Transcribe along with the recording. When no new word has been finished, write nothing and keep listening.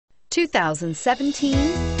2017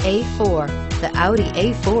 A4. The Audi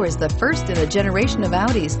A4 is the first in a generation of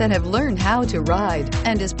Audis that have learned how to ride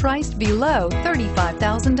and is priced below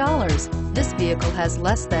 $35,000. This vehicle has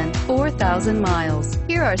less than 4,000 miles.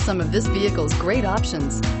 Here are some of this vehicle's great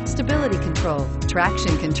options: stability control,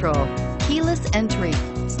 traction control, keyless entry,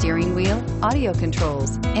 steering wheel audio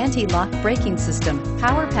controls, anti-lock braking system,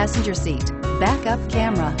 power passenger seat, backup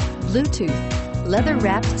camera, Bluetooth,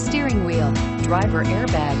 leather-wrapped steering wheel, driver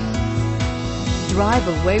airbag. Drive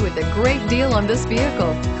away with a great deal on this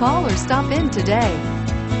vehicle. Call or stop in today.